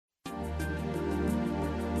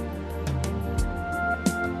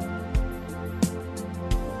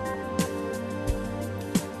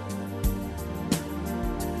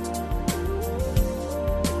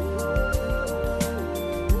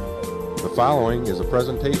following is a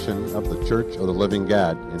presentation of the Church of the Living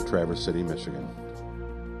God in Traverse City, Michigan.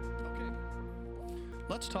 Okay,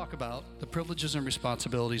 let's talk about the privileges and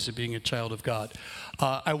responsibilities of being a child of God.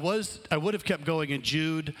 I would have kept going in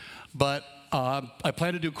Jude, but I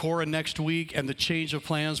plan to do Cora next week, and the change of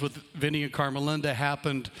plans with Vinny and Carmelinda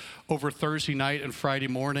happened over Thursday night and Friday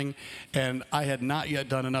morning, and I had not yet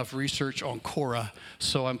done enough research on Cora,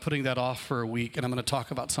 so I'm putting that off for a week, and I'm going to talk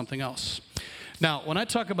about something else. Now, when I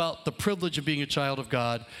talk about the privilege of being a child of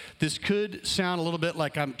God, this could sound a little bit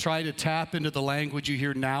like I'm trying to tap into the language you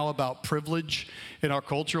hear now about privilege in our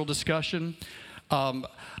cultural discussion. I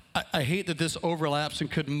hate that this overlaps and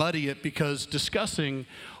could muddy it, because discussing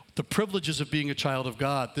the privileges of being a child of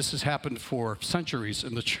God, this has happened for centuries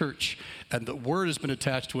in the church, and the word has been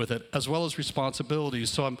attached with it, as well as responsibilities.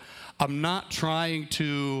 So I'm not trying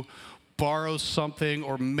to borrow something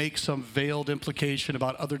or make some veiled implication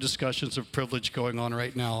about other discussions of privilege going on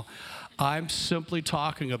right now. I'm simply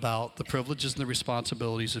talking about the privileges and the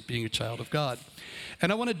responsibilities of being a child of God.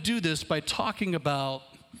 And I want to do this by talking about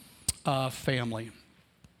family.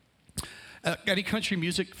 Any country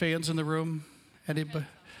music fans in the room? Anybody?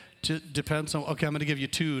 Depends on, okay, I'm going to give you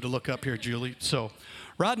two to look up here, Julie. So,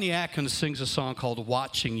 Rodney Atkins sings a song called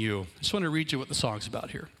Watching You. I just want to read you what the song's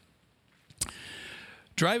about here.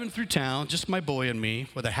 Driving through town, just my boy and me,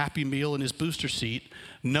 with a Happy Meal in his booster seat,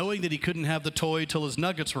 knowing that he couldn't have the toy till his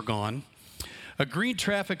nuggets were gone. A green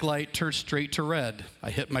traffic light turned straight to red.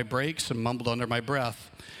 I hit my brakes and mumbled under my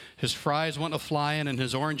breath. His fries went a-flying and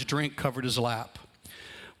his orange drink covered his lap.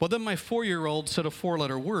 Well, then my 4-year-old said a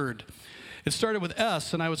 4-letter word. It started with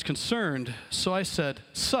S, and I was concerned, so I said,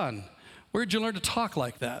 "Son, where'd you learn to talk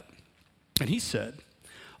like that?" And he said,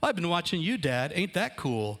 "I've been watching you, Dad. Ain't that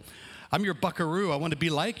cool? I'm your buckaroo. I want to be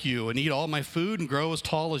like you and eat all my food and grow as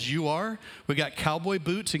tall as you are. We got cowboy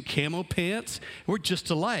boots and camo pants. We're just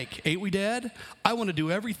alike, ain't we, Dad? I want to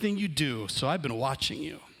do everything you do, so I've been watching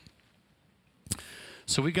you."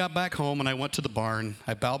 So we got back home, and I went to the barn.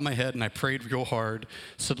 I bowed my head, and I prayed real hard.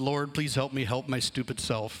 Said, "Lord, please help me help my stupid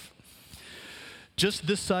self." Just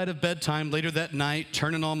this side of bedtime, later that night,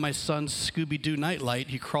 turning on my son's Scooby-Doo nightlight,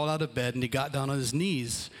 he crawled out of bed and he got down on his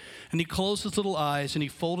knees. And he closed his little eyes and he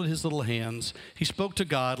folded his little hands. He spoke to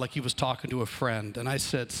God like he was talking to a friend. And I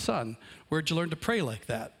said, "Son, where'd you learn to pray like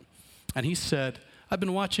that?" And he said, "I've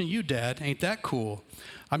been watching you, Dad. Ain't that cool?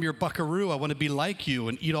 I'm your buckaroo. I want to be like you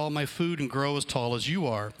and eat all my food and grow as tall as you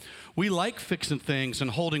are. We like fixing things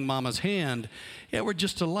and holding Mama's hand. Yeah, we're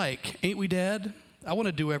just alike, ain't we, Dad? I want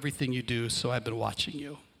to do everything you do, so I've been watching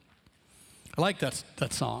you." I like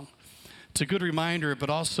that song. It's a good reminder,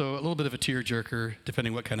 but also a little bit of a tearjerker,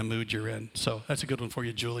 depending what kind of mood you're in. So that's a good one for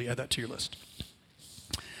you, Julie. Add that to your list.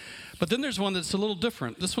 But then there's one that's a little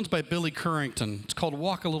different. This one's by Billy Currington. It's called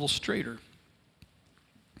Walk a Little Straighter.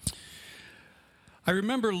 I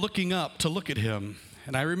remember looking up to look at him,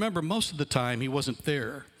 and I remember most of the time he wasn't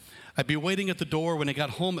there. I'd be waiting at the door when I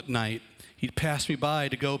got home at night. He'd pass me by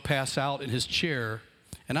to go pass out in his chair,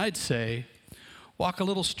 and I'd say, "Walk a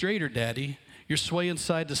little straighter, Daddy. You're swaying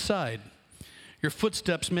side to side. Your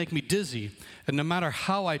footsteps make me dizzy, and no matter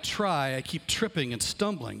how I try, I keep tripping and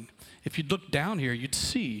stumbling. If you'd look down here, you'd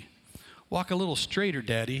see. Walk a little straighter,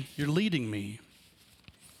 Daddy. You're leading me."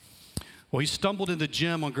 Well, he stumbled in the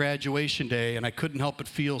gym on graduation day, and I couldn't help but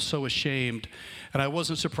feel so ashamed, and I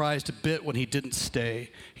wasn't surprised a bit when he didn't stay.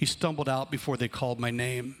 He stumbled out before they called my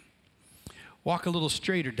name. "Walk a little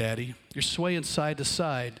straighter, Daddy. You're swaying side to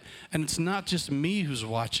side, and it's not just me who's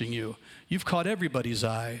watching you. You've caught everybody's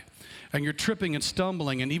eye, and you're tripping and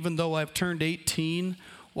stumbling, and even though I've turned 18,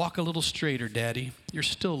 walk a little straighter, Daddy. You're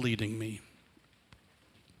still leading me."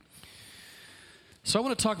 So I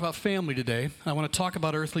want to talk about family today. I want to talk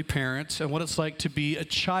about earthly parents and what it's like to be a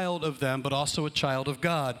child of them, but also a child of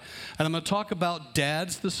God. And I'm going to talk about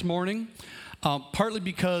dads this morning. Partly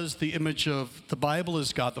because the image of the Bible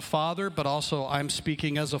is God the Father, but also I'm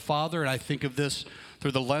speaking as a father, and I think of this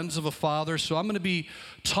through the lens of a father. So I'm going to be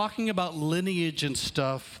talking about lineage and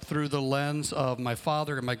stuff through the lens of my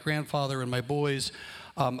father and my grandfather and my boys.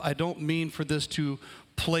 I don't mean for this to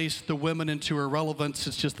place the women into irrelevance.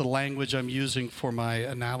 It's just the language I'm using for my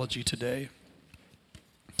analogy today.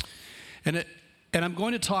 And I'm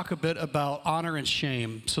going to talk a bit about honor and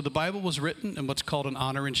shame. So the Bible was written in what's called an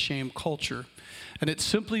honor and shame culture. And it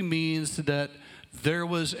simply means that there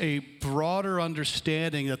was a broader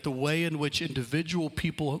understanding that the way in which individual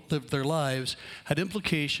people lived their lives had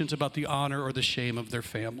implications about the honor or the shame of their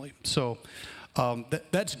family. So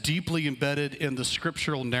that's deeply embedded in the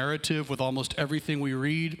scriptural narrative with almost everything we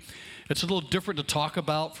read. It's a little different to talk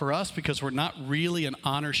about for us because we're not really an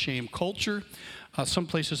honor-shame culture. Some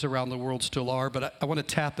places around the world still are, but I want to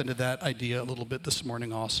tap into that idea a little bit this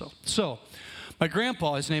morning also. So, my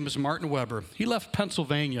grandpa, his name is Martin Weber. He left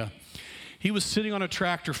Pennsylvania. He was sitting on a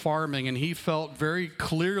tractor farming, and he felt very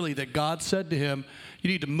clearly that God said to him, you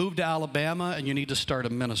need to move to Alabama, and you need to start a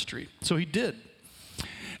ministry. So he did.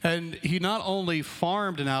 And he not only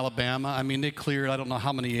farmed in Alabama, I mean, they cleared I don't know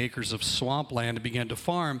how many acres of swampland and began to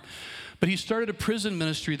farm, but he started a prison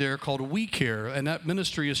ministry there called We Care, and that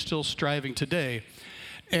ministry is still striving today.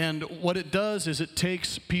 And what it does is it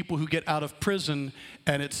takes people who get out of prison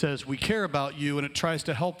and it says, we care about you, and it tries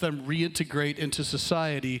to help them reintegrate into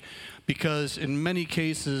society, because in many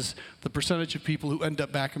cases, the percentage of people who end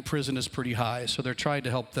up back in prison is pretty high. So they're trying to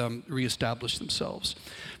help them reestablish themselves.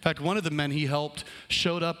 In fact, one of the men he helped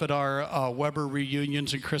showed up at our Weber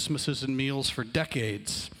reunions and Christmases and meals for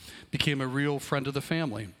decades, became a real friend of the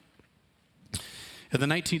family. In the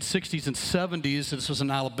 1960s and 70s, this was in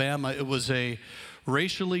Alabama, it was a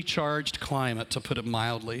racially charged climate, to put it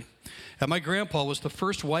mildly. And my grandpa was the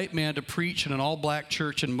first white man to preach in an all-black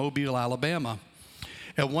church in Mobile, Alabama.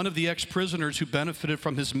 And one of the ex-prisoners who benefited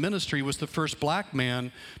from his ministry was the first black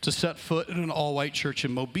man to set foot in an all-white church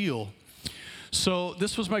in Mobile. So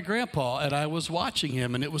this was my grandpa, and I was watching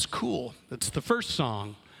him, and it was cool. It's the first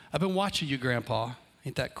song. I've been watching you, Grandpa.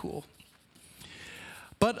 Ain't that cool?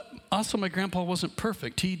 But also, my grandpa wasn't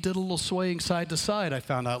perfect. He did a little swaying side to side, I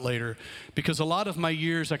found out later, because a lot of my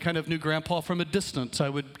years, I kind of knew Grandpa from a distance. I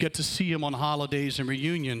would get to see him on holidays and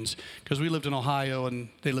reunions, because we lived in Ohio and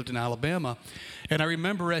they lived in Alabama. And I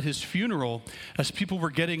remember at his funeral, as people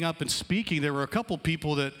were getting up and speaking, there were a couple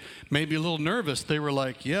people that made me a little nervous. They were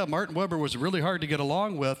like, yeah, Martin Weber was really hard to get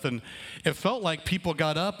along with. And it felt like people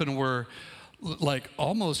got up and were like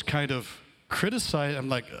almost kind of criticized. I'm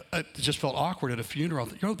like, it just felt awkward at a funeral.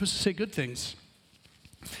 You're not supposed to say good things.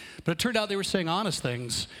 But it turned out they were saying honest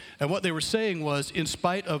things. And what they were saying was, in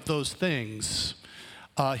spite of those things,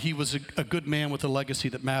 he was a good man with a legacy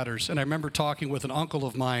that matters. And I remember talking with an uncle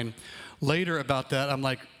of mine later about that. I'm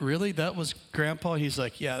like, really? That was Grandpa? He's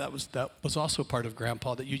like, yeah, that was also part of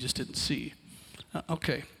Grandpa that you just didn't see.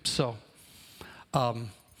 Okay, so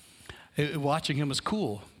watching him was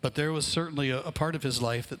cool, but there was certainly a part of his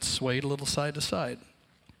life that swayed a little side to side.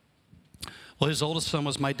 Well, his oldest son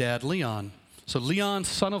was my dad, Leon. So Leon,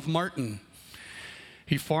 son of Martin.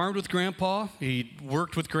 He farmed with Grandpa. He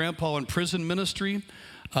worked with Grandpa in prison ministry.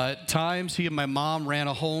 At times, he and my mom ran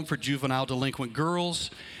a home for juvenile delinquent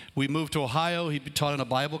girls. We moved to Ohio. He taught in a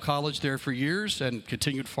Bible college there for years and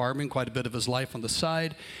continued farming quite a bit of his life on the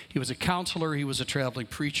side. He was a counselor. He was a traveling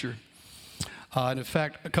preacher. And in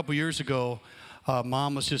fact, a couple years ago,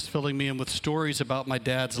 Mom was just filling me in with stories about my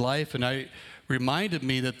dad's life, and I reminded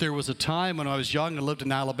me that there was a time when I was young and lived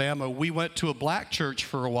in Alabama. We went to a black church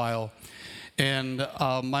for a while, and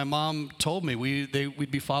my mom told me we'd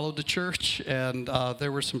be followed to church, and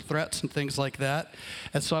there were some threats and things like that.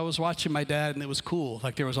 And so I was watching my dad, and it was cool.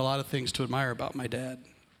 Like, there was a lot of things to admire about my dad.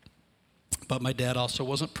 But my dad also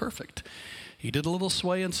wasn't perfect. He did a little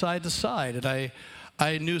sway side to side, and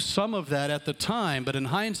I knew some of that at the time, but in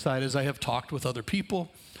hindsight, as I have talked with other people,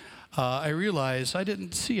 I realized I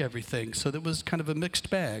didn't see everything, so that was kind of a mixed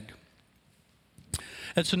bag.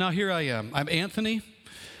 And so now here I am. I'm Anthony,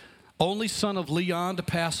 only son of Leon to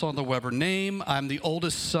pass on the Weber name. I'm the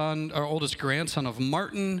oldest grandson of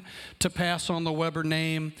Martin to pass on the Weber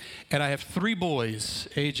name. And I have 3 boys,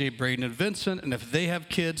 AJ, Braden, and Vincent, and if they have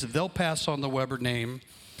kids, they'll pass on the Weber name.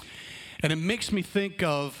 And it makes me think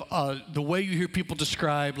of the way you hear people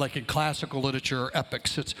describe, like in classical literature or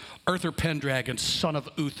epics. It's Uther Pendragon, son of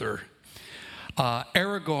Uther.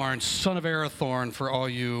 Aragorn, son of Arathorn, for all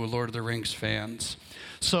you Lord of the Rings fans.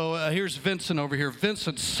 So here's Vincent over here.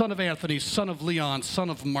 Vincent, son of Anthony, son of Leon,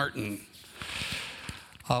 son of Martin.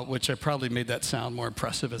 Which I probably made that sound more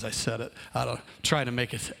impressive as I said it. I don't try to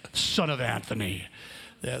make it son of Anthony.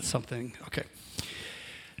 Yeah, something, okay.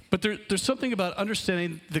 But there's something about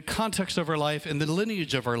understanding the context of our life and the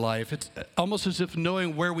lineage of our life. It's almost as if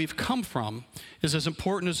knowing where we've come from is as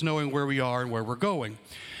important as knowing where we are and where we're going.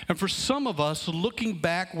 And for some of us, looking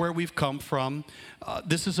back where we've come from,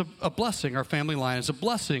 this is a blessing. Our family line is a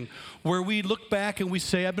blessing, where we look back and we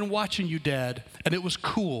say, I've been watching you, Dad, and it was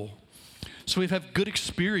cool. So we've had good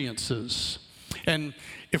experiences. And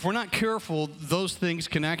if we're not careful, those things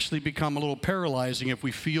can actually become a little paralyzing if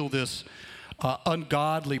we feel this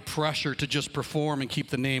ungodly pressure to just perform and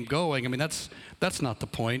keep the name going. I mean, that's not the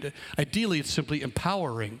point. Ideally, it's simply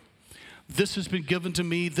empowering. This has been given to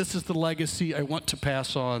me. This is the legacy I want to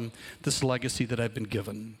pass on, this legacy that I've been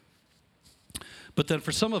given. But then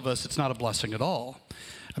for some of us, it's not a blessing at all.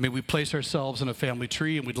 I mean, we place ourselves in a family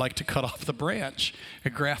tree and we'd like to cut off the branch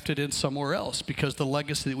and graft it in somewhere else because the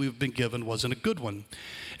legacy that we've been given wasn't a good one.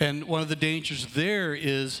 And one of the dangers there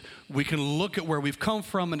is we can look at where we've come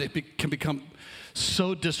from and it can become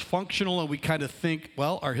so dysfunctional, and we kind of think,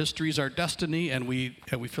 well, our history is our destiny, and we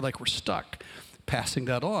feel like we're stuck passing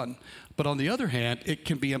that on. But on the other hand, it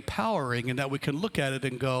can be empowering in that we can look at it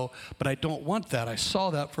and go, but I don't want that. I saw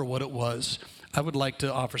that for what it was. I would like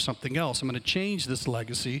to offer something else. I'm going to change this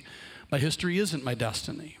legacy. My history isn't my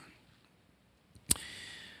destiny.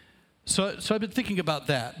 So I've been thinking about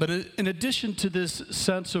that. But in addition to this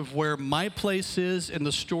sense of where my place is in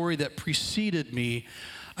the story that preceded me,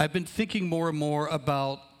 I've been thinking more and more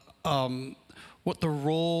about what the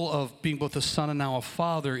role of being both a son and now a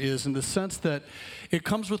father is, in the sense that it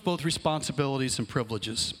comes with both responsibilities and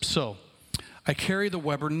privileges. So I carry the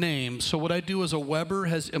Weber name, so what I do as a Weber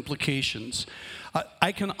has implications.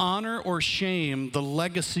 I can honor or shame the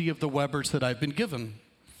legacy of the Webers that I've been given.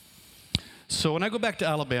 So when I go back to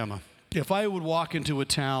Alabama, if I would walk into a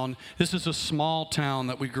town, this is a small town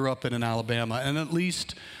that we grew up in Alabama, and at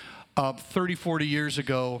least 30, 40 years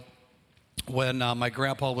ago, when my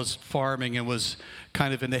grandpa was farming and was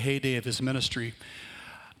kind of in the heyday of his ministry,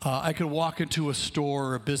 I could walk into a store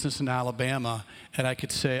or a business in Alabama and I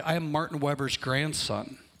could say, I am Martin Weber's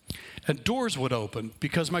grandson. And doors would open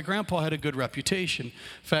because my grandpa had a good reputation. In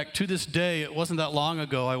fact, to this day, it wasn't that long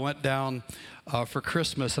ago, I went down for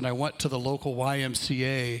Christmas and I went to the local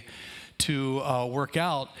YMCA to work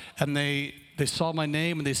out, and they saw my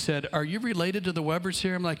name and they said, are you related to the Webers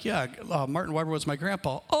here? I'm like, yeah, Martin Weber was my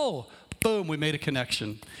grandpa. Oh, boom, we made a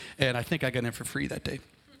connection. And I think I got in for free that day.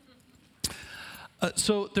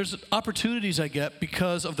 So there's opportunities I get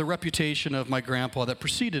because of the reputation of my grandpa that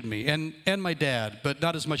preceded me, and my dad, but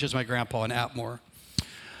not as much as my grandpa in Atmore.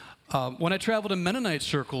 When I traveled in Mennonite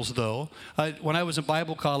circles, though, when I was in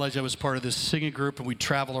Bible college, I was part of this singing group, and we'd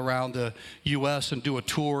travel around the U.S. and do a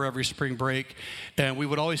tour every spring break, and we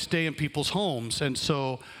would always stay in people's homes. And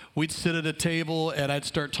so we'd sit at a table, and I'd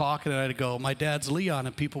start talking, and I'd go, my dad's Leon,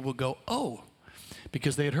 and people would go, oh,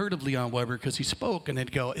 because they had heard of Leon Weber because he spoke, and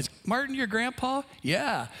they'd go, is Martin your grandpa?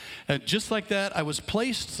 Yeah. And just like that, I was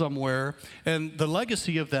placed somewhere, and the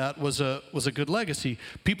legacy of that was a good legacy.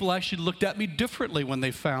 People actually looked at me differently when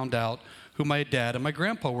they found out who my dad and my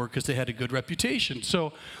grandpa were because they had a good reputation.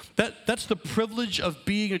 So that's the privilege of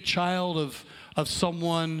being a child of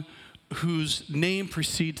someone whose name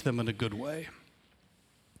precedes them in a good way.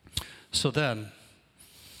 So then,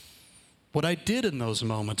 what I did in those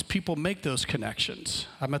moments, people make those connections.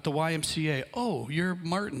 I'm at the YMCA. Oh, you're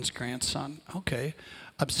Martin's grandson. Okay.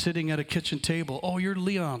 I'm sitting at a kitchen table. Oh, you're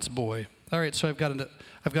Leon's boy. All right, so I've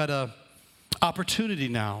got a opportunity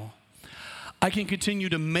now. I can continue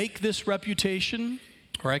to make this reputation,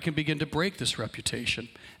 or I can begin to break this reputation.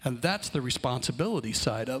 And that's the responsibility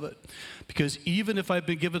side of it. Because even if I've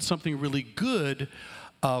been given something really good,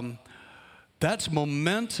 that's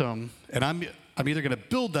momentum, and I'm either going to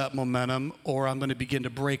build that momentum or I'm going to begin to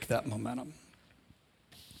break that momentum.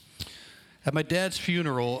 At my dad's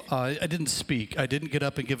funeral, I didn't speak. I didn't get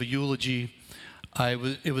up and give a eulogy.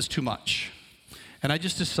 It was too much. And I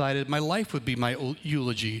just decided my life would be my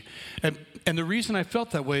eulogy. And the reason I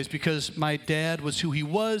felt that way is because my dad was who he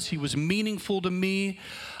was. He was meaningful to me.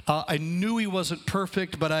 I knew he wasn't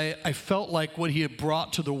perfect, but I felt like what he had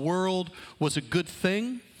brought to the world was a good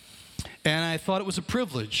thing. And I thought it was a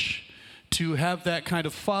privilege to have that kind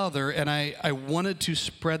of father, and I wanted to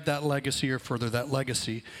spread that legacy or further that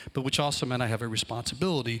legacy, but which also meant I have a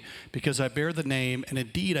responsibility because I bear the name, and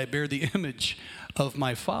indeed I bear the image of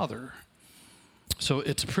my father. So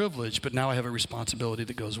it's a privilege, but now I have a responsibility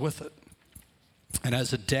that goes with it. And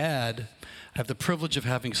as a dad, I have the privilege of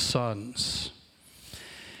having sons.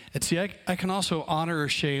 And see, I can also honor or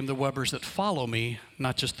shame the Webers that follow me,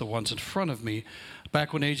 not just the ones in front of me.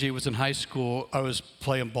 Back when AJ was in high school, I was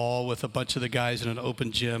playing ball with a bunch of the guys in an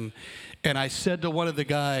open gym, and I said to one of the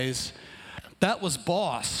guys, that was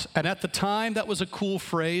boss. And at the time, that was a cool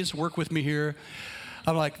phrase, work with me here.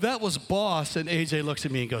 I'm like, that was boss, and AJ looks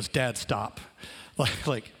at me and goes, Dad, stop.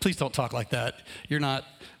 Like, please don't talk like that. You're not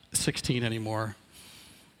 16 anymore.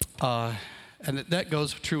 And that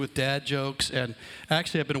goes true with dad jokes, and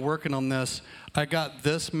actually I've been working on this. I got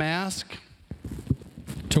this mask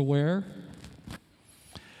to wear.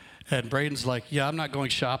 And Braden's like, yeah, I'm not going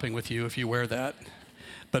shopping with you if you wear that.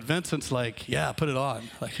 But Vincent's like, yeah, put it on.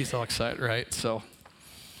 Like, he's all excited, right? So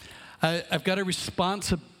I've got a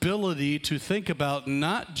responsibility to think about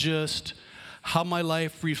not just how my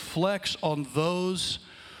life reflects on those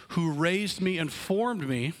who raised me and formed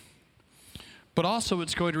me, but also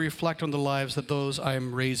it's going to reflect on the lives of those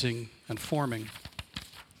I'm raising and forming.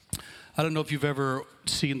 I don't know if you've ever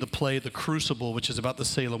seen the play The Crucible, which is about the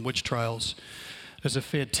Salem witch trials. There's a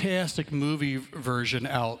fantastic movie version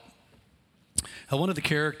out. And one of the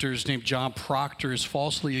characters, named John Proctor, is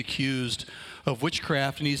falsely accused of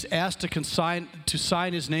witchcraft, and he's asked to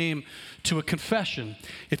sign his name to a confession.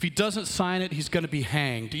 If he doesn't sign it, he's going to be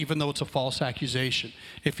hanged, even though it's a false accusation.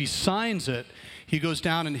 If he signs it, he goes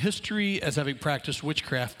down in history as having practiced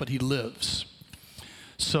witchcraft, but he lives.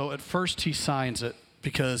 So at first he signs it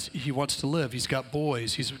because he wants to live. He's got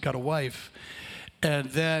boys, he's got a wife. And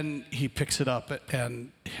then he picks it up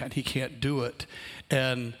and he can't do it.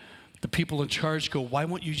 And the people in charge go, "Why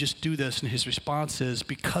won't you just do this?" And his response is,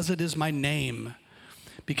 "Because it is my name.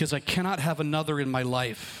 Because I cannot have another in my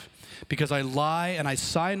life. Because I lie and I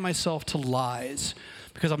sign myself to lies.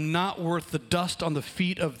 Because I'm not worth the dust on the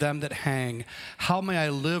feet of them that hang. How may I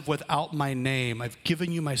live without my name? I've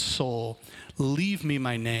given you my soul. Leave me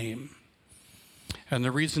my name." And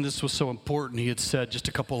the reason this was so important, he had said just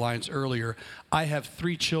a couple lines earlier, "I have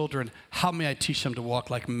 3 children. How may I teach them to walk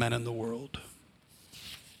like men in the world?"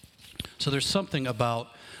 So there's something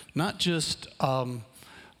about not just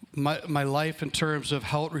my life in terms of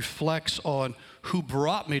how it reflects on who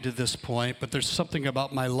brought me to this point, but there's something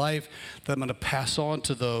about my life that I'm going to pass on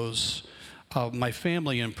to those, my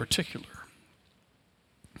family in particular.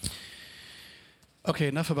 Okay,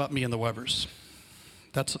 enough about me and the Webbers.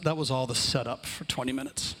 That was all the setup for 20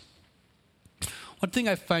 minutes. One thing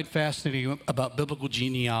I find fascinating about biblical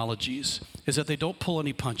genealogies is that they don't pull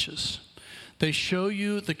any punches. They show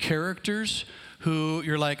you the characters who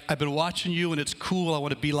you're like, "I've been watching you and it's cool, I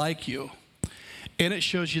want to be like you." And it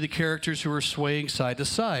shows you the characters who are swaying side to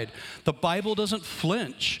side. The Bible doesn't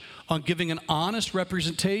flinch on giving an honest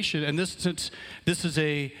representation. And since this is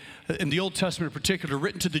in the Old Testament in particular,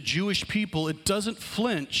 written to the Jewish people, it doesn't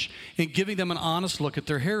flinch in giving them an honest look at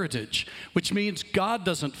their heritage, which means God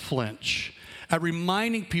doesn't flinch at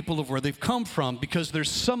reminding people of where they've come from, because there's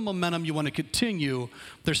some momentum you want to continue,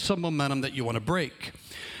 there's some momentum that you want to break.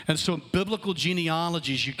 And so in biblical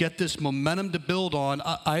genealogies, you get this momentum to build on,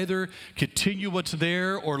 either continue what's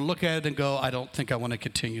there or look at it and go, "I don't think I want to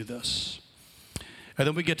continue this." And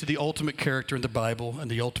then we get to the ultimate character in the Bible and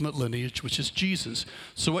the ultimate lineage, which is Jesus.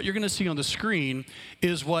 So what you're going to see on the screen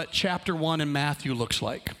is what chapter 1 in Matthew looks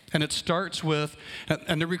like. And it starts with,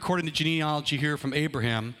 and they're recording the genealogy here from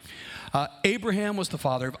Abraham. Abraham was the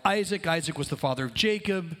father of Isaac. Isaac was the father of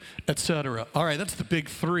Jacob, etc. All right, that's the big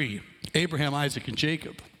 3, Abraham, Isaac, and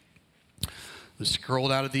Jacob. We scroll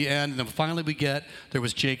down at the end, and then finally we get, there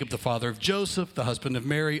was Jacob, the father of Joseph, the husband of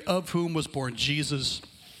Mary, of whom was born Jesus,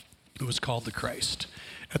 who was called the Christ.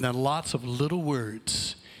 And then lots of little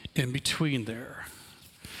words in between there.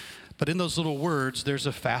 But in those little words, there's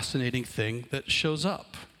a fascinating thing that shows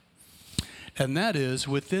up. And that is,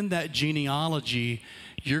 within that genealogy,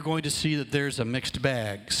 you're going to see that there's a mixed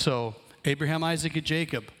bag. So Abraham, Isaac, and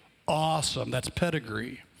Jacob, awesome, that's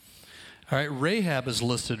pedigree. All right, Rahab is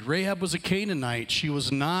listed. Rahab was a Canaanite. She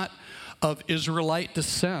was not of Israelite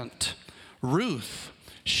descent. Ruth,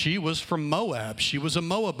 she was from Moab. She was a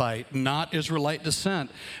Moabite, not Israelite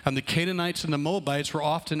descent. And the Canaanites and the Moabites were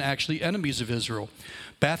often actually enemies of Israel.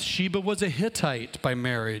 Bathsheba was a Hittite by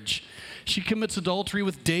marriage. She commits adultery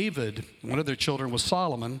with David. One of their children was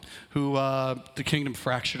Solomon, who the kingdom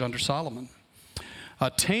fractured under Solomon.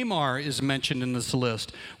 Tamar is mentioned in this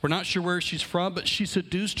list. We're not sure where she's from, but she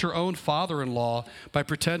seduced her own father-in-law by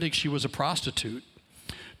pretending she was a prostitute.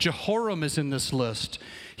 Jehoram is in this list.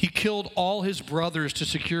 He killed all his brothers to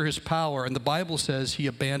secure his power, and the Bible says he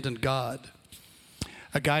abandoned God.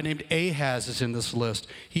 A guy named Ahaz is in this list.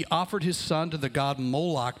 He offered his son to the god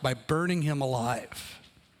Moloch by burning him alive.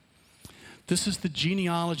 This is the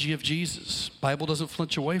genealogy of Jesus. The Bible doesn't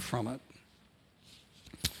flinch away from it.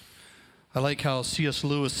 I like how C.S.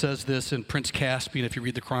 Lewis says this in Prince Caspian, if you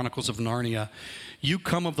read the Chronicles of Narnia. "You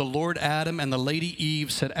come of the Lord Adam and the Lady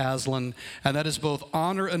Eve," said Aslan, "and that is both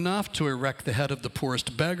honor enough to erect the head of the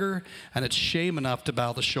poorest beggar, and it's shame enough to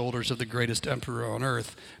bow the shoulders of the greatest emperor on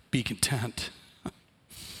earth. Be content."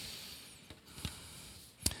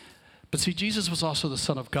 But see, Jesus was also the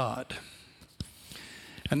Son of God.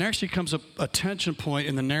 And there actually comes a tension point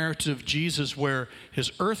in the narrative of Jesus where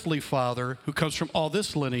his earthly father, who comes from all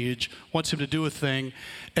this lineage, wants him to do a thing,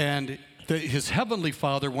 and his heavenly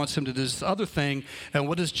father wants him to do this other thing. And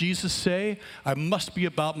what does Jesus say? "I must be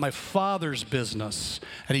about my Father's business."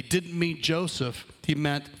 And he didn't mean Joseph, he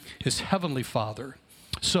meant his heavenly Father.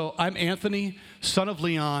 So I'm Anthony, son of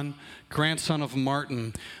Leon, grandson of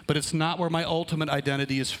Martin, but it's not where my ultimate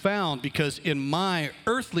identity is found, because in my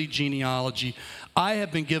earthly genealogy, I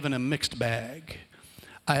have been given a mixed bag.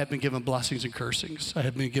 I have been given blessings and cursings. I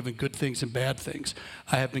have been given good things and bad things.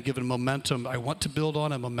 I have been given momentum I want to build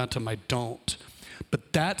on and momentum I don't.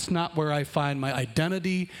 But that's not where I find my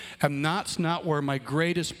identity, and that's not where my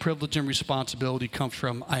greatest privilege and responsibility comes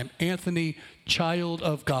from. I am Anthony, child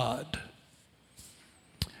of God.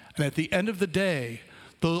 And at the end of the day,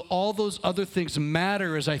 though all those other things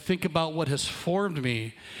matter as I think about what has formed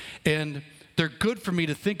me, and they're good for me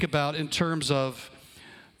to think about in terms of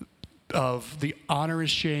the honor and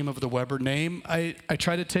shame of the Weber name, I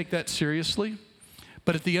try to take that seriously.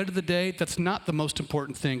 But at the end of the day, that's not the most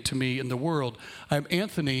important thing to me in the world. I'm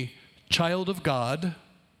Anthony, child of God,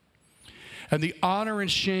 and the honor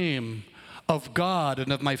and shame of God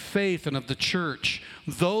and of my faith and of the church,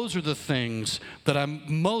 those are the things that I'm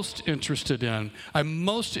most interested in. I'm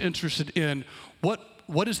most interested in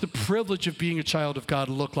what is the privilege of being a child of God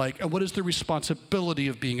look like, and what is the responsibility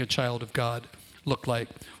of being a child of God look like.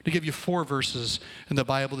 I'm going to give you 4 verses in the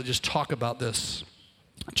Bible that just talk about this.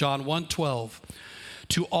 John 1:12.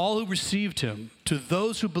 To all who received him, to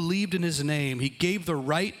those who believed in his name, he gave the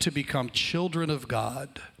right to become children of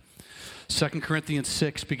God. 2 Corinthians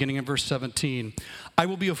 6, beginning in verse 17. I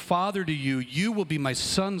will be a father to you. You will be my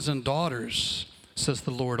sons and daughters, says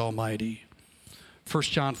the Lord Almighty. 1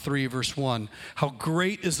 John 3, verse 1. How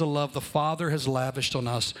great is the love the Father has lavished on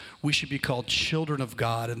us. We should be called children of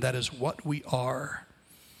God, and that is what we are.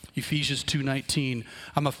 Ephesians 2:19.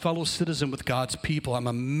 I'm a fellow citizen with God's people. I'm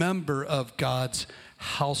a member of God's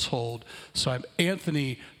household. So I'm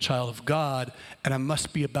Anthony, child of God, and I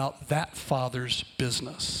must be about that Father's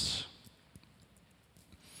business.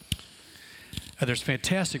 And there's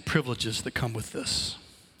fantastic privileges that come with this.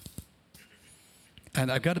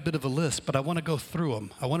 And I've got a bit of a list, but I want to go through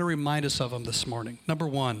them. I want to remind us of them this morning. Number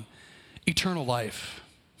 1, eternal life.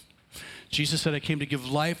 Jesus said, I came to give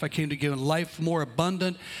life. I came to give life more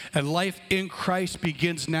abundant. And life in Christ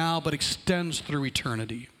begins now, but extends through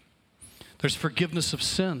eternity. There's forgiveness of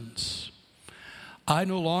sins. I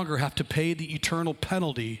no longer have to pay the eternal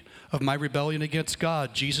penalty of my rebellion against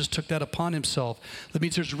God. Jesus took that upon himself. That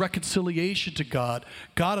means there's reconciliation to God.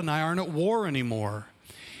 God and I aren't at war anymore.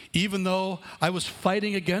 Even though I was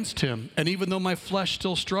fighting against him, and even though my flesh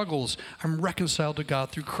still struggles, I'm reconciled to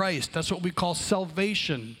God through Christ. That's what we call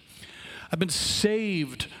salvation. I've been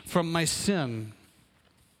saved from my sin.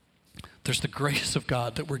 There's the grace of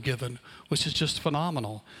God that we're given, which is just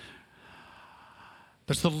phenomenal.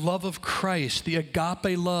 There's the love of Christ, the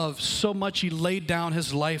agape love, so much he laid down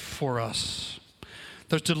his life for us.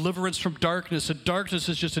 There's deliverance from darkness, and darkness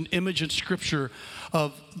is just an image in Scripture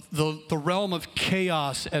of the realm of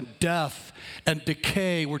chaos and death and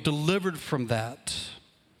decay. We're delivered from that.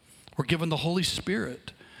 We're given the Holy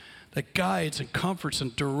Spirit that guides and comforts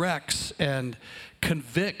and directs and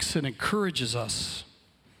convicts and encourages us.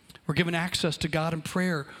 We're given access to God in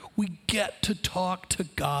prayer. We get to talk to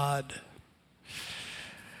God.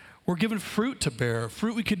 We're given fruit to bear,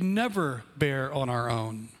 fruit we could never bear on our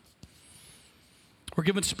own. We're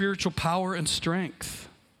given spiritual power and strength.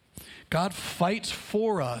 God fights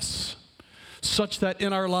for us such that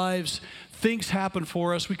in our lives, things happen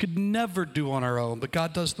for us we could never do on our own, but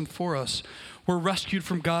God does them for us. We're rescued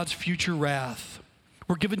from God's future wrath.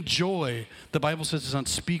 We're given joy. The Bible says it's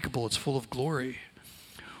unspeakable. It's full of glory.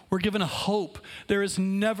 We're given a hope. There is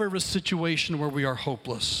never a situation where we are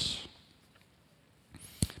hopeless.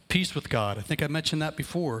 Peace with God. I think I mentioned that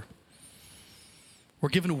before. We're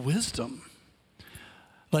given wisdom.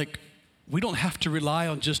 Like, we don't have to rely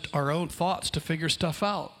on just our own thoughts to figure stuff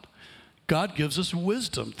out. God gives us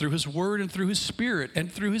wisdom through his word and through his Spirit and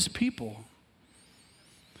through his people.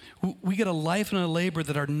 We get a life and a labor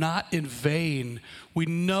that are not in vain. We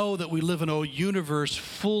know that we live in a universe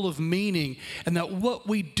full of meaning, and that what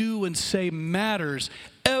we do and say matters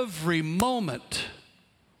every moment.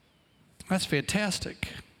 That's fantastic.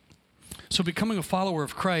 So becoming a follower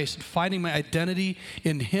of Christ and finding my identity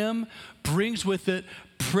in him brings with it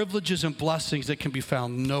privileges and blessings that can be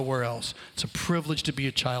found nowhere else. It's a privilege to be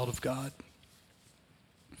a child of God.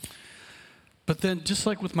 But then, just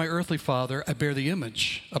like with my earthly father, I bear the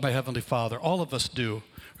image of my heavenly Father. All of us do.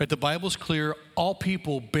 Right? The Bible's clear. All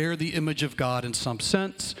people bear the image of God in some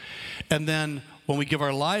sense. And then when we give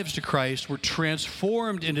our lives to Christ, we're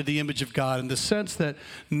transformed into the image of God in the sense that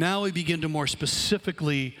now we begin to more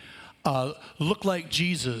specifically look like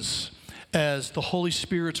Jesus as the Holy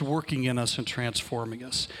Spirit's working in us and transforming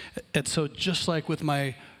us. And so just like with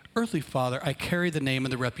my earthly father, I carry the name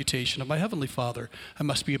and the reputation of my heavenly Father. I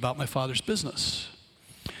must be about my Father's business.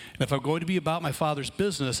 And if I'm going to be about my Father's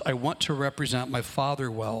business, I want to represent my Father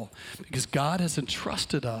well, because God has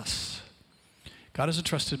entrusted us. God has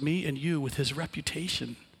entrusted me and you with his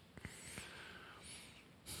reputation.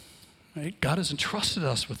 Right? God has entrusted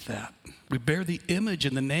us with that. We bear the image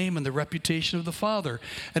and the name and the reputation of the Father.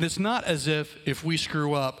 And it's not as if we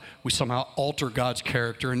screw up, we somehow alter God's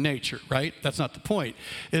character and nature, right? That's not the point.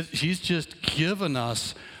 He's just given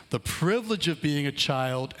us the privilege of being a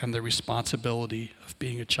child and the responsibility of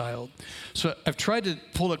being a child. So I've tried to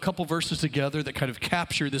pull a couple verses together that kind of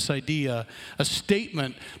capture this idea, a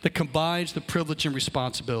statement that combines the privilege and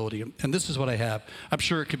responsibility. And this is what I have. I'm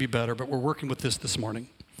sure it could be better, but we're working with this morning.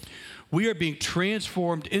 We are being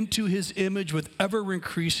transformed into his image with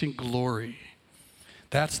ever-increasing glory.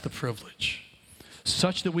 That's the privilege.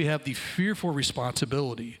 Such that we have the fearful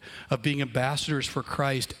responsibility of being ambassadors for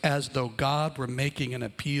Christ as though God were making an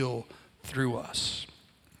appeal through us.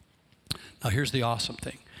 Now here's the awesome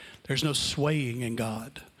thing. There's no swaying in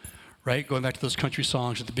God, right? Going back to those country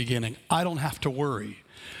songs at the beginning. I don't have to worry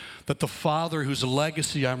that the Father whose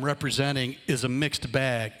legacy I'm representing is a mixed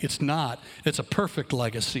bag. It's not. It's a perfect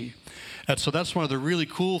legacy. And so that's one of the really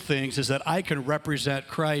cool things is that I can represent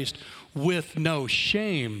Christ with no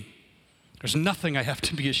shame. There's nothing I have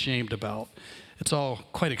to be ashamed about. It's all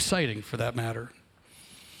quite exciting for that matter.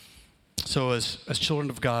 So as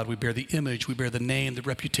children of God, we bear the image, we bear the name, the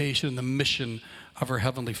reputation, and the mission of our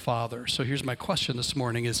Heavenly Father. So here's my question this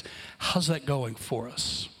morning is, how's that going for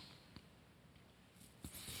us?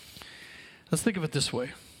 Let's think of it this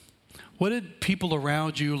way. What did people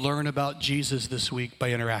around you learn about Jesus this week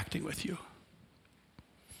by interacting with you?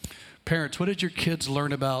 Parents, what did your kids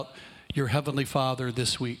learn about your Heavenly Father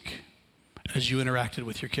this week as you interacted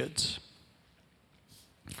with your kids?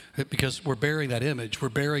 Because we're bearing that image, we're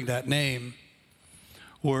bearing that name.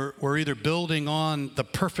 We're either building on the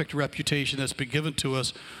perfect reputation that's been given to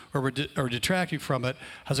us or we're detracting from it.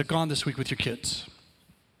 How's it gone this week with your kids?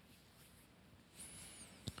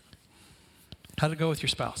 How'd it go with your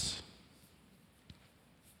spouse?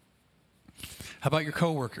 How about your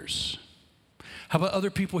coworkers? How about other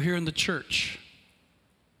people here in the church?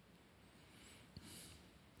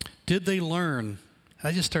 Did they learn?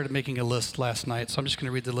 I just started making a list last night, so I'm just going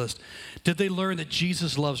to read the list. Did they learn that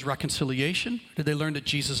Jesus loves reconciliation? Did they learn that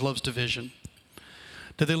Jesus loves division?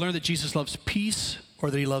 Did they learn that Jesus loves peace or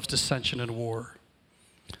that he loves dissension and war?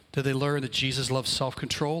 Did they learn that Jesus loves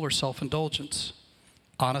self-control or self-indulgence?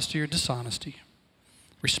 Honesty or dishonesty?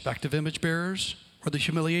 Respect of image bearers or the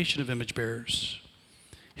humiliation of image bearers?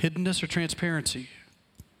 Hiddenness or transparency?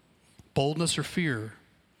 Boldness or fear?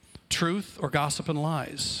 Truth or gossip and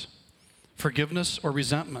lies? Forgiveness or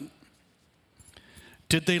resentment?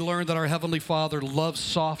 Did they learn that our Heavenly Father loves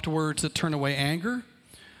soft words that turn away anger?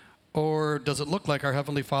 Or does it look like our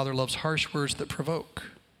Heavenly Father loves harsh words that provoke?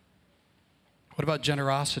 What about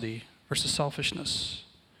generosity versus selfishness?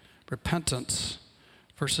 Repentance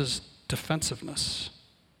versus defensiveness?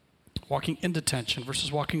 Walking into tension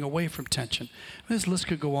versus walking away from tension. This list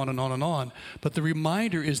could go on and on and on, but the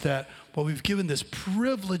reminder is that while we've given this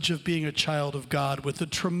privilege of being a child of God with the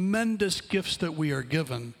tremendous gifts that we are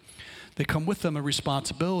given, they come with them a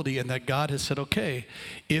responsibility, and that God has said, okay,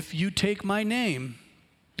 if you take my name,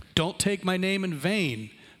 don't take my name in vain.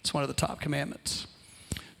 It's one of the top commandments.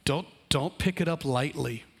 Don't pick it up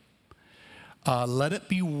lightly. Let it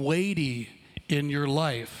be weighty in your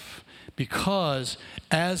life. Because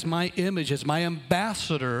as my image, as my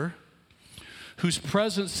ambassador, whose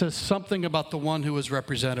presence says something about the one who is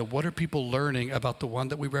represented, what are people learning about the one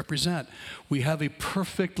that we represent? We have a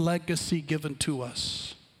perfect legacy given to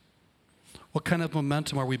us. What kind of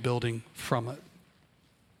momentum are we building from it?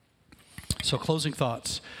 So closing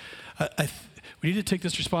thoughts. We need to take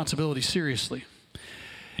this responsibility seriously.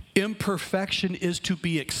 Imperfection is to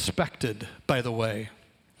be expected, by the way.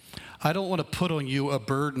 I don't want to put on you a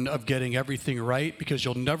burden of getting everything right because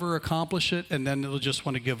you'll never accomplish it and then you'll just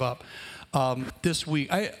want to give up. This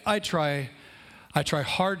week, I try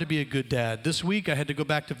hard to be a good dad. This week, I had to go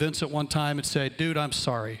back to Vincent one time and say, dude, I'm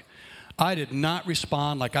sorry. I did not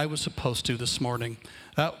respond like I was supposed to this morning.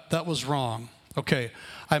 That was wrong. Okay,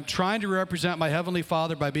 I'm trying to represent my Heavenly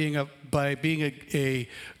Father by being a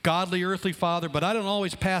godly earthly father, but I don't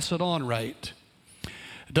always pass it on right.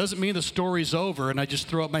 It doesn't mean the story's over and I just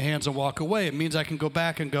throw up my hands and walk away. It means I can go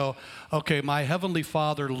back and go, okay, my Heavenly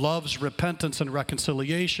Father loves repentance and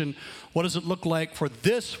reconciliation. What does it look like for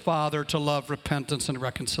this Father to love repentance and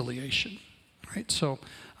reconciliation? Right? So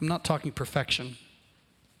I'm not talking perfection,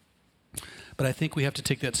 but I think we have to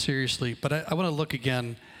take that seriously. But I want to look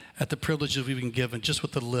again at the privileges we've been given just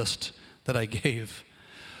with the list that I gave.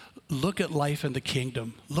 Look at life in the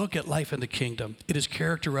kingdom. Look at life in the kingdom. It is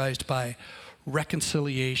characterized by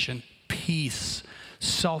reconciliation, peace,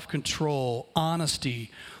 self-control,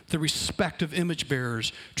 honesty, the respect of image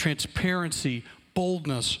bearers, transparency,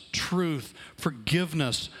 boldness, truth,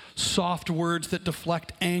 forgiveness, soft words that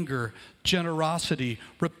deflect anger, generosity,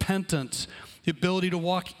 repentance, the ability to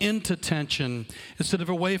walk into tension instead of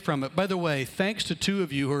away from it. By the way, thanks to two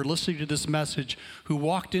of you who are listening to this message who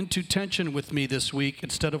walked into tension with me this week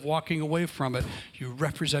instead of walking away from it. You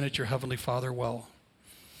represented your Heavenly Father well.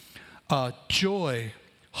 Joy,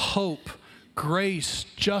 hope, grace,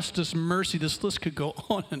 justice, mercy. This list could go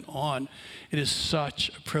on and on. It is such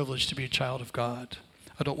a privilege to be a child of God.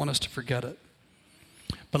 I don't want us to forget it.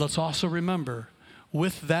 But let's also remember,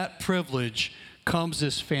 with that privilege comes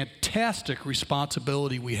this fantastic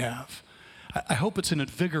responsibility we have. I hope it's an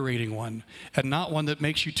invigorating one and not one that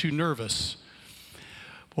makes you too nervous.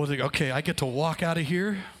 We'll think, okay, I get to walk out of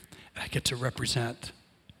here and I get to represent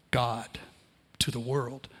God to the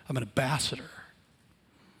world. I'm an ambassador.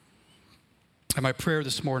 And my prayer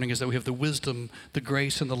this morning is that we have the wisdom, the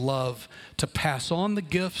grace, and the love to pass on the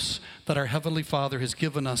gifts that our Heavenly Father has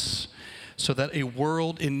given us so that a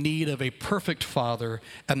world in need of a perfect Father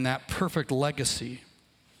and that perfect legacy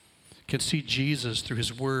can see Jesus through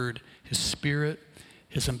His Word, His Spirit,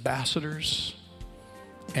 His ambassadors,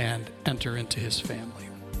 and enter into His family.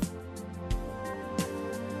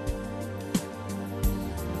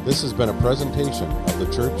 This has been a presentation of the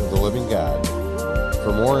Church of the Living God.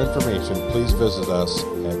 For more information, please visit us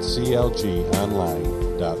at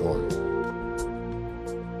clgonline.org.